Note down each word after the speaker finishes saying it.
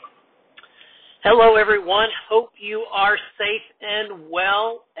Hello, everyone. Hope you are safe and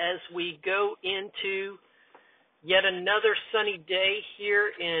well as we go into yet another sunny day here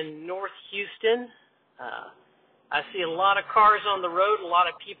in North Houston. I see a lot of cars on the road, a lot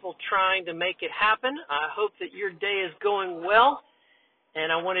of people trying to make it happen. I hope that your day is going well,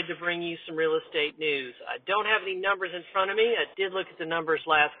 and I wanted to bring you some real estate news. I don't have any numbers in front of me. I did look at the numbers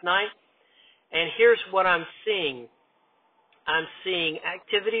last night, and here's what I'm seeing. I'm seeing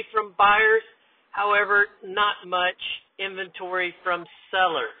activity from buyers. However, not much inventory from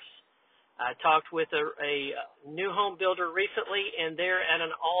sellers. I talked with a new home builder recently, and they're at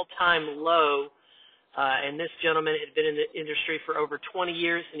an all-time low. And this gentleman had been in the industry for over 20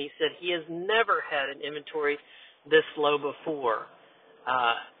 years, and he said he has never had an inventory this low before.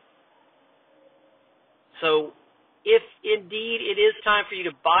 So if indeed it is time for you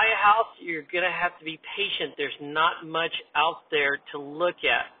to buy a house, you're going to have to be patient. There's not much out there to look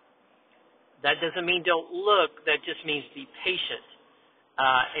at. That doesn't mean don't look. That just means be patient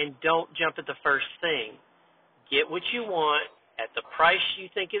and don't jump at the first thing. Get what you want at the price you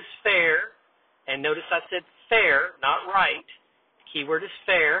think is fair. And notice I said fair, not right. The key word is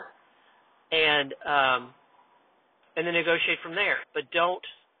fair. And then negotiate from there. But don't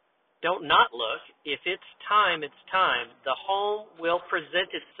not look. If it's time, it's time. The home will present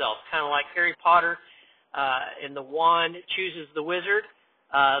itself, kind of like Harry Potter and the wand chooses the wizard.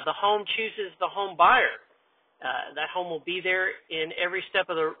 The home chooses the home buyer. That home will be there in every step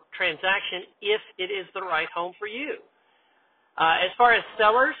of the transaction if it is the right home for you. As far as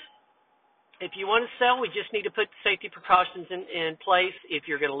sellers, if you want to sell, we just need to put safety precautions in place if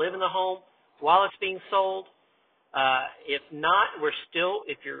you're going to live in the home while it's being sold. If not,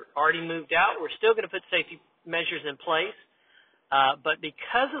 if you're already moved out, we're still going to put safety measures in place. But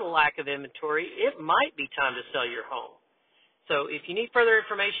because of the lack of inventory, it might be time to sell your home. So if you need further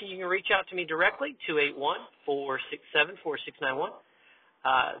information, you can reach out to me directly, 281-467-4691.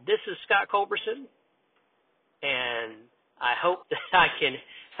 This is Scott Culberson, and I hope that I can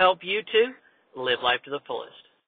help you to live life to the fullest.